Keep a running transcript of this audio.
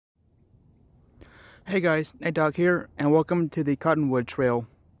Hey guys, NATEDOG here, and welcome to the Cottonwood Trail.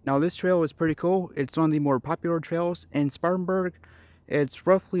 Now this trail is pretty cool. It's one of the more popular trails in Spartanburg. It's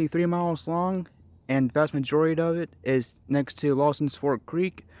roughly 3 miles long, and the vast majority of it is next to Lawson's Fork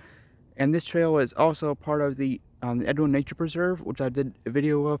Creek. And this trail is also part of the Edwin Nature Preserve, which I did a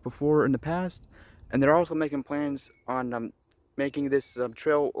video of before in the past. And they're also making plans on making this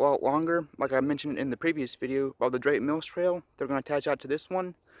trail a lot longer. Like I mentioned in the previous video about the Drake Mills Trail, they're going to attach out to this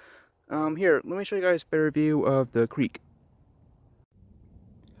one. Here, let me show you guys a better view of the creek.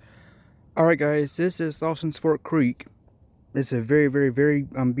 Alright guys, this is Lawson's Fork Creek. It's a very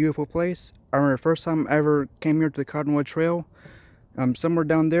beautiful place. I remember the first time I ever came here to the Cottonwood Trail. Somewhere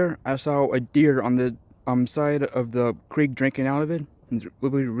down there, I saw a deer on the side of the creek drinking out of it. It's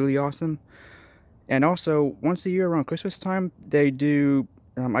really awesome. And also, once a year around Christmas time, they do,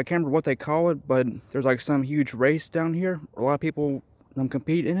 I can't remember what they call it, but there's like some huge race down here. A lot of people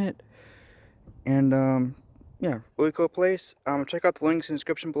compete in it. And yeah, really cool place. Check out the links in the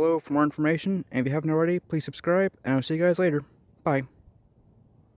description below for more information. And if you haven't already, please subscribe, and I'll see you guys later. Bye.